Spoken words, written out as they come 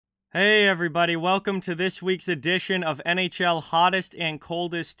Hey everybody, welcome to this week's edition of NHL Hottest and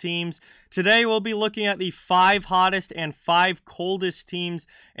Coldest Teams. Today we'll be looking at the 5 hottest and 5 coldest teams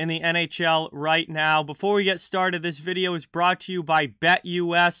in the NHL right now. Before we get started, this video is brought to you by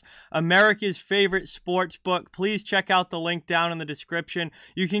BetUS, America's favorite sports book. Please check out the link down in the description.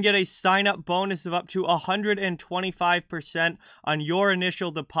 You can get a sign-up bonus of up to 125% on your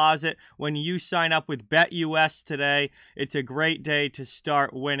initial deposit when you sign up with BetUS today. It's a great day to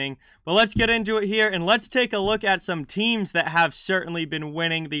start winning. But let's get into it here, and let's take a look at some teams that have certainly been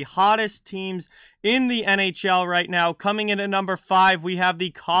winning. The hottest teams in the NHL right now. Coming in at number 5, we have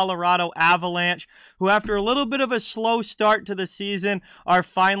the Colorado Avalanche, who after a little bit of a slow start to the season are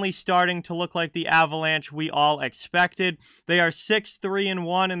finally starting to look like the Avalanche we all expected. They are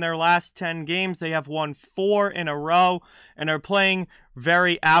 6-3-1 in their last 10 games. They have won 4 in a row and are playing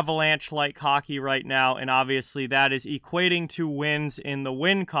very Avalanche-like hockey right now, and obviously that is equating to wins in the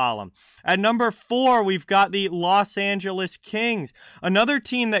win column. At number 4, we've got the Los Angeles Kings, another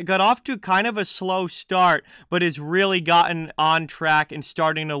team that got off to kind of a slow start, but has really gotten on track and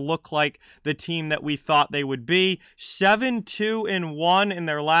starting to look like the team that we thought they would be. 7-2-1 in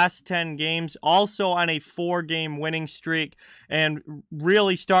their last 10 games, also on a 4-game winning streak, and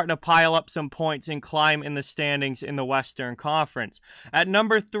really starting to pile up some points and climb in the standings in the Western Conference. At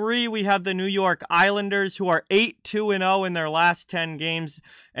number 3, we have the New York Islanders, who are 8-2-0 in their last 10 games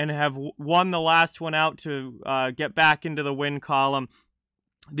and have won the last one out to get back into the win column.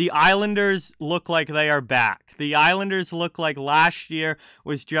 The Islanders look like they are back. The Islanders look like last year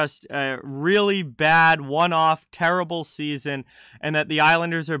was just a really bad, one-off, terrible season, and that the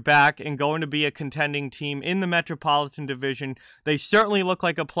Islanders are back and going to be a contending team in the Metropolitan Division. They certainly look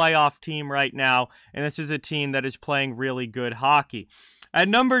like a playoff team right now, and this is a team that is playing really good hockey. At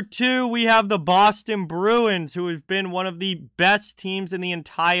number 2, we have the Boston Bruins, who have been one of the best teams in the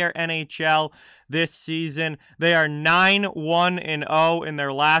entire NHL this season. They are 9-1-0 in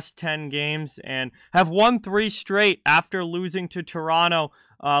their last 10 games and have won 3 straight after losing to Toronto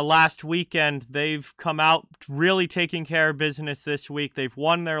last weekend. They've come out really taking care of business this week. They've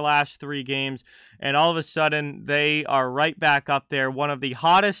won their last 3 games, and all of a sudden, they are right back up there, one of the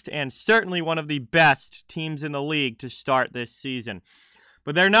hottest and certainly one of the best teams in the league to start this season.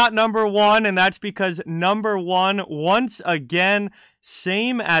 But they're not number 1, and that's because number 1, once again,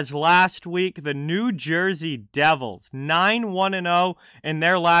 same as last week, the New Jersey Devils, 9-1-0 in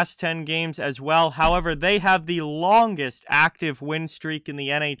their last 10 games as well. However, they have the longest active win streak in the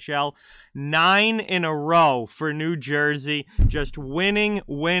NHL, 9 in a row for New Jersey, just winning,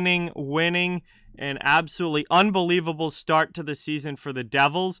 an absolutely unbelievable start to the season for the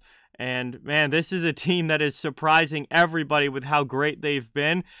Devils. And, man, this is a team that is surprising everybody with how great they've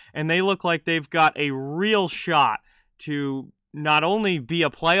been. And they look like they've got a real shot to not only be a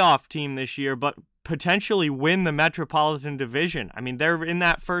playoff team this year, but potentially win the Metropolitan Division. I mean, they're in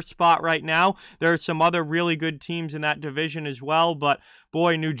that first spot right now. There are some other really good teams in that division as well. But,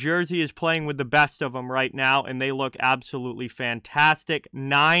 boy, New Jersey is playing with the best of them right now, and they look absolutely fantastic.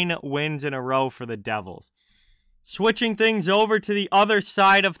 9 wins in a row for the Devils. Switching things over to the other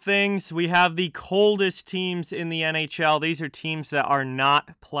side of things, we have the coldest teams in the NHL. These are teams that are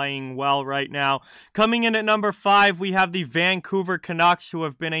not playing well right now. Coming in at number 5, we have the Vancouver Canucks, who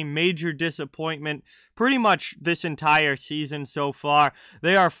have been a major disappointment pretty much this entire season so far.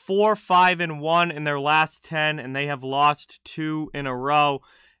 They are 4-5-1 in their last 10, and they have lost 2 in a row.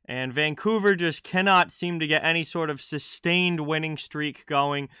 And Vancouver just cannot seem to get any sort of sustained winning streak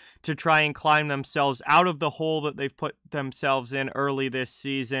going to try and climb themselves out of the hole that they've put themselves in early this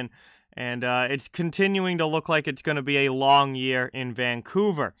season. And it's continuing to look like it's going to be a long year in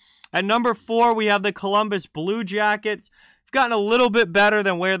Vancouver. At number 4, we have the Columbus Blue Jackets. Gotten a little bit better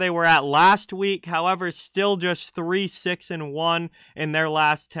than where they were at last week. However, still just 3-6-1 in their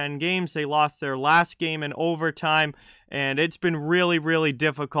last 10 games. They lost their last game in overtime, and it's been really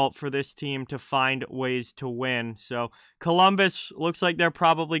difficult for this team to find ways to win. So Columbus looks like they're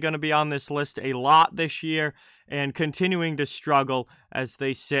probably going to be on this list a lot this year and continuing to struggle as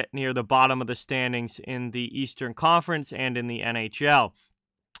they sit near the bottom of the standings in the Eastern Conference and in the NHL.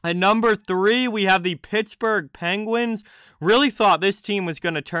 At number 3, we have the Pittsburgh Penguins. Really thought this team was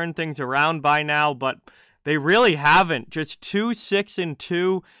going to turn things around by now, but they really haven't. Just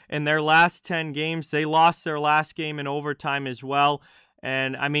 2-6-2 in their last 10 games. They lost their last game in overtime as well.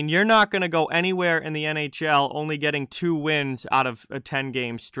 And, I mean, you're not going to go anywhere in the NHL only getting 2 wins out of a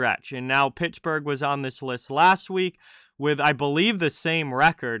 10-game stretch. And now Pittsburgh was on this list last week with, I believe, the same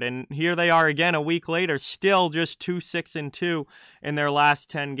record. And here they are again a week later, still just 2-6-2 in their last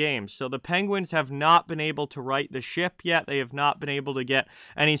 10 games. So the Penguins have not been able to right the ship yet. They have not been able to get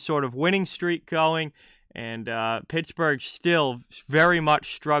any sort of winning streak going. And Pittsburgh still very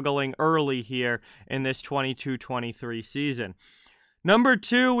much struggling early here in this 22-23 season. Number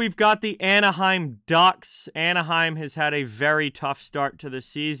 2, we've got the Anaheim Ducks. Anaheim has had a very tough start to the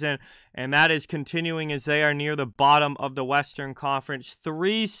season, and that is continuing as they are near the bottom of the Western Conference.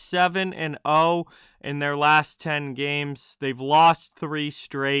 3-7-0 in their last 10 games. They've lost 3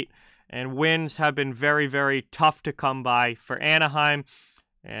 straight, and wins have been very, very tough to come by for Anaheim.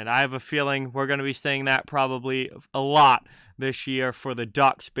 And I have a feeling we're going to be saying that probably a lot this year for the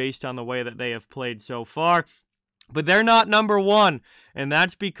Ducks based on the way that they have played so far. But they're not number 1, and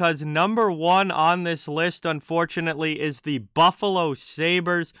that's because number 1 on this list, unfortunately, is the Buffalo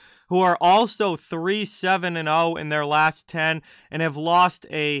Sabres, who are also 3-7-0 in their last 10 and have lost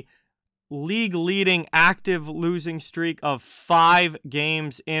a league-leading active losing streak of 5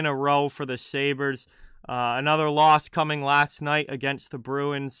 games in a row for the Sabres. Another loss coming last night against the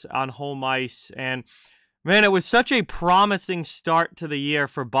Bruins on home ice, and man, it was such a promising start to the year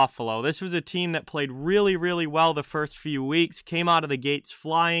for Buffalo. This was a team that played really, really well the first few weeks, came out of the gates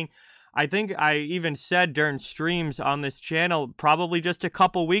flying. I think I even said during streams on this channel probably just a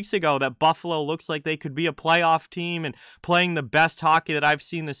couple weeks ago that Buffalo looks like they could be a playoff team and playing the best hockey that I've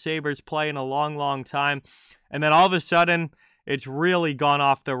seen the Sabres play in a long, long time. And then all of a sudden, it's really gone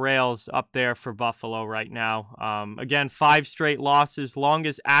off the rails up there for Buffalo right now. Again, 5 straight losses,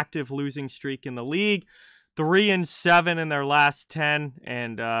 longest active losing streak in the league. 3-7 in their last 10,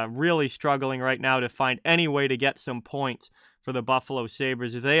 and really struggling right now to find any way to get some points for the Buffalo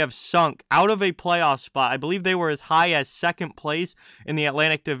Sabres as they have sunk out of a playoff spot. I believe they were as high as 2nd place in the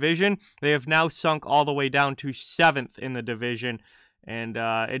Atlantic Division. They have now sunk all the way down to 7th in the division, and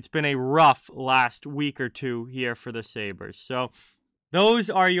it's been a rough last week or two here for the Sabres. So those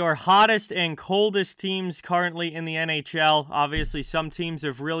are your hottest and coldest teams currently in the NHL. Obviously, some teams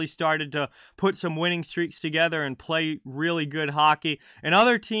have really started to put some winning streaks together and play really good hockey. And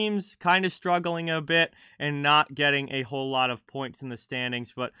other teams kind of struggling a bit and not getting a whole lot of points in the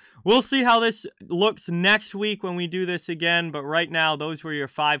standings. But we'll see how this looks next week when we do this again. But right now, those were your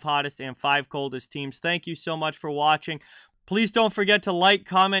 5 hottest and 5 coldest teams. Thank you so much for watching. Please don't forget to like,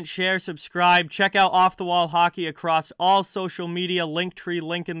 comment, share, subscribe. Check out Off the Wall Hockey across all social media. Linktree,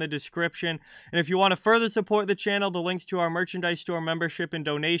 link in the description. And if you want to further support the channel, the links to our merchandise store membership and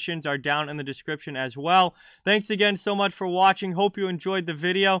donations are down in the description as well. Thanks again so much for watching. Hope you enjoyed the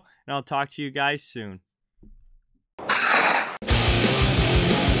video, and I'll talk to you guys soon.